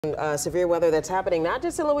Severe weather that's happening not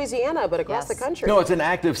just in Louisiana, but across the country. No, it's an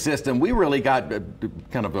active system. We really got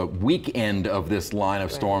kind of a weekend of this line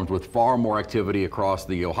of storms with far more activity across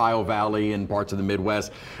the Ohio Valley and parts of the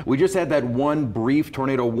Midwest. We just had that one brief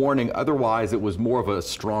tornado warning. Otherwise, it was more of a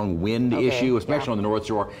strong wind issue, especially on the North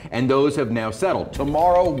Shore, and those have now settled.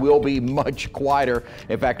 Tomorrow will be much quieter.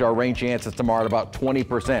 In fact, our rain chances tomorrow at about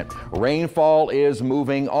 20%. Rainfall is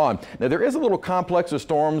moving on. Now, there is a little complex of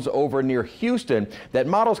storms over near Houston that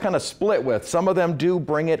models kind of split with. Some of them do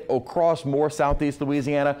bring it across more southeast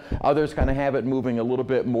Louisiana. Others kind of have it moving a little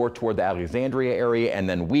bit more toward the Alexandria area and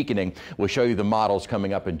then weakening. We'll show you the models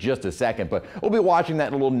coming up in just a second, but we'll be watching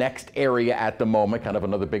that little next area at the moment, kind of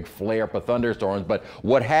another big flare up of thunderstorms. But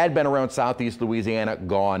what had been around southeast Louisiana,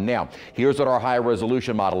 gone now. Here's what our high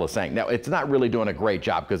resolution model is saying. Now, it's not really doing a great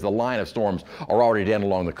job because the line of storms are already down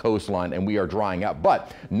along the coastline and we are drying up.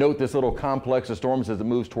 But note this little complex of storms as it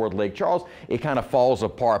moves toward Lake Charles. It kind of falls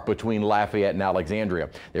apart between Lafayette and Alexandria.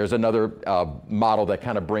 There's another model that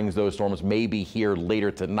kind of brings those storms maybe here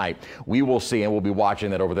later tonight. We will see, and we'll be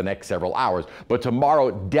watching that over the next several hours. But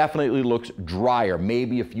tomorrow definitely looks drier,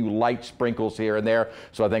 maybe a few light sprinkles here and there.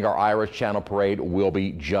 So I think our Irish Channel parade will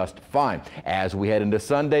be just fine. As we head into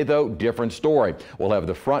Sunday, though, different story. We'll have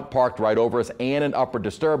the front parked right over us and an upper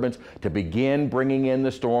disturbance to begin bringing in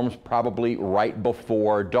the storms probably right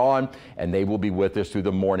before dawn, and they will be with us through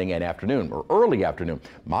the morning and afternoon, or early afternoon.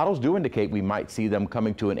 Models do indicate we might see them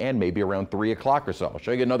coming to an end maybe around 3 o'clock or so. I'll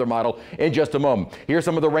show you another model in just a moment. Here's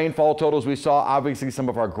some of the rainfall totals we saw. Obviously, some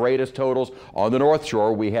of our greatest totals on the North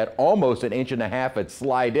Shore. We had almost 1.5 inches at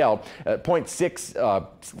Slidell,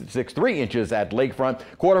 0.63 inches at Lakefront,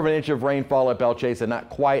 1/4 inch of rainfall at Belle Chasse, and not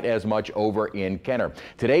quite as much over in Kenner.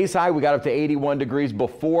 Today's high, we got up to 81 degrees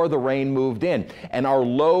before the rain moved in, and our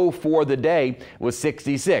low for the day was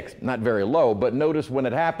 66. Not very low, but notice when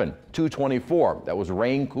it happened, 224. That was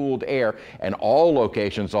rain-cooled air, and all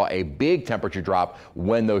locations saw a big temperature drop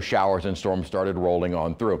when those showers and storms started rolling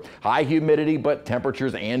on through. High humidity, but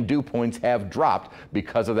temperatures and dew points have dropped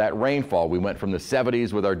because of that rainfall. We went from the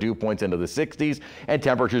 70s with our dew points into the 60s, and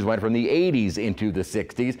temperatures went from the 80s into the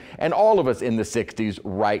 60s, and all of us in the 60s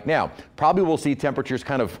right now. Probably we'll see temperatures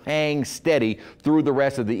kind of hang steady through the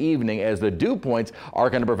rest of the evening as the dew points are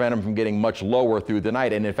going to prevent them from getting much lower through the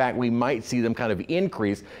night. And in fact, we might see them kind of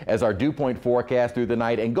increase as our dew point forecast through the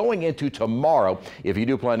night. And going into tomorrow, if you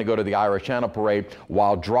do plan to go to the Irish Channel parade,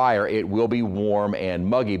 while drier, it will be warm and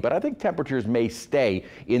muggy. But I think temperatures may stay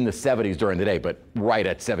in the 70s during the day, but right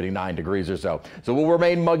at 79 degrees or so. So we'll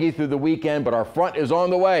remain muggy through the weekend, but our front is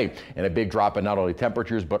on the way. And a big drop in not only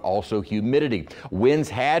temperatures, but also humidity. Winds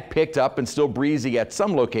had picked up and still breezy at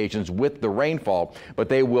some locations with the rainfall, but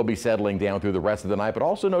they will be settling down through the rest of the night. But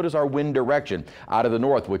also notice our wind direction out of the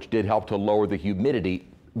north, which did help to lower the humidity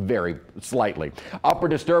very slightly. Upper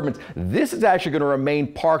disturbance. This is actually going to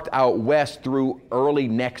remain parked out west through early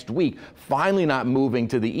next week, finally not moving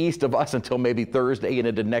to the east of us until maybe Thursday and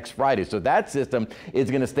into next Friday. So that system is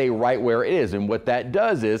going to stay right where it is. And what that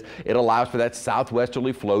does is it allows for that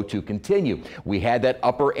southwesterly flow to continue. We had that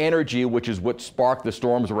upper energy, which is what sparked the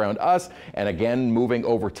storms around us. And again, moving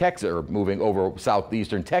over Texas, or moving over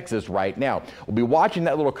southeastern Texas right now. We'll be watching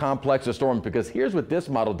that little complex of storms because here's what this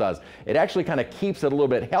model does. It actually kind of keeps it a little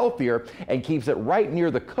bit healthier and keeps it right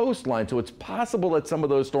near the coastline. So it's possible that some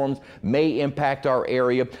of those storms may impact our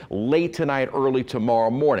area late tonight, early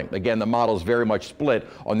tomorrow morning. Again, the model is very much split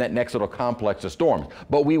on that next little complex of storms,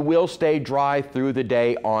 but we will stay dry through the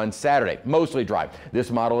day on Saturday, mostly dry.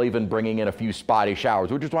 This model even bringing in a few spotty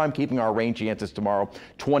showers, which is why I'm keeping our rain chances tomorrow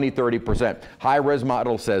 20-30%. High res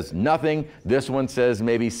model says nothing. This one says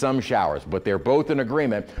maybe some showers, but they're both in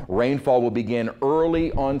agreement. Rainfall will begin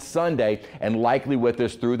early on Sunday and likely with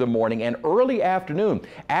this through the morning and early afternoon.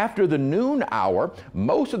 After the noon hour,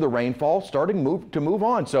 most of the rainfall starting to move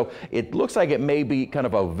on. So it looks like it may be kind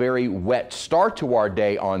of a very wet start to our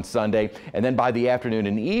day on Sunday, and then by the afternoon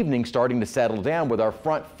and evening starting to settle down with our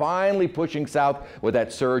front finally pushing south with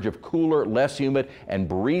that surge of cooler, less humid and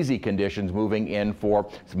breezy conditions moving in for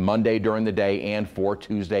Monday during the day and for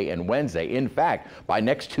Tuesday and Wednesday. In fact, by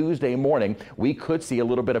next Tuesday morning, we could see a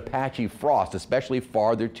little bit of patchy frost, especially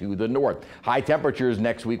farther to the north. High temperatures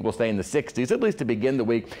next week will stay in the 60s, at least to begin the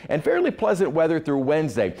week, and fairly pleasant weather through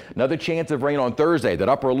Wednesday. Another chance of rain on Thursday. That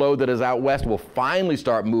upper low that is out west will finally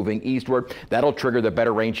start moving eastward. That'll trigger the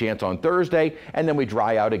better rain chance on Thursday, and then we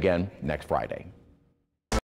dry out again next Friday.